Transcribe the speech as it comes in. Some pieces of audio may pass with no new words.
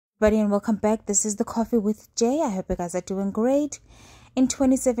Everybody, and welcome back. This is the Coffee with Jay. I hope you guys are doing great. In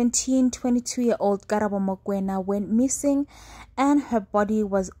 2017, 22-year-old Karabo Mokoena went missing, and her body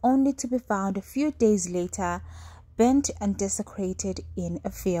was only to be found a few days later, burnt and desecrated in a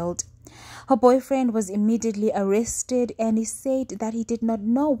field. Her boyfriend was immediately arrested, and he said that he did not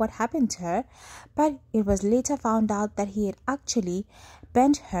know what happened to her, but it was later found out that he had actually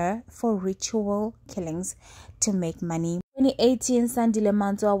burnt her for ritual killings to make money. In 2018, Sandile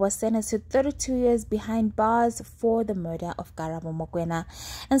Mantsoe was sentenced to 32 years behind bars for the murder of Karabo Mokoena,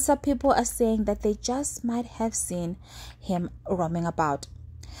 and some people are saying that they just might have seen him roaming about.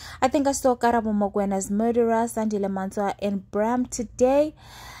 I think I saw Karabo Mokwena's murderer, Sandile Mantsoe, in Bram today.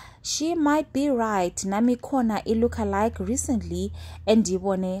 She might be right. Nami Kona I look alike recently, and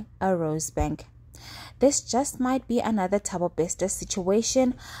Dibone a Rosebank. This just might be another Thabo Bester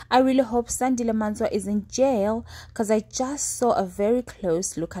situation. I really hope Sandile Mantsoe is in jail, because I just saw a very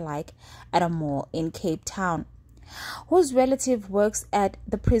close look-alike at a mall in Cape Town, whose relative works at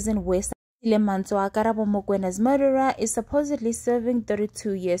the prison where Sandile Mantsoe, Karabo Mokwena's murderer, is supposedly serving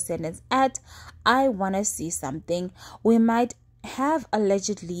 32-year sentence at. I wanna see something. We might have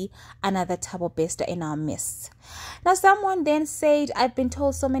allegedly another Thabo Bester in our midst. Now, someone then said, I've been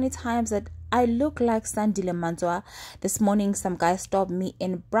told so many times that I look like Sandile Mantsoe. This morning, some guy stopped me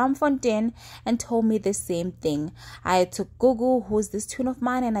in Bramfontein and told me the same thing. I had to Google who's this twin of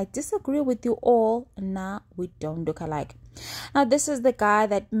mine, and I disagree with you all. Nah, we don't look alike. Now, this is the guy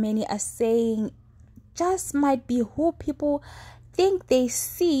that many are saying just might be who people think they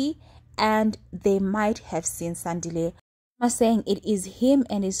see, and they might have seen Sandile. I'm not saying it is him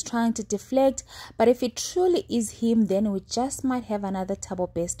and is trying to deflect, but if it truly is him, then we just might have another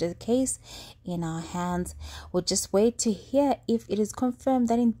Thabo Bester case in our hands. We'll just wait to hear if it is confirmed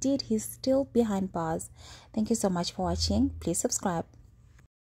that indeed he's still behind bars. Thank you so much for watching. Please subscribe.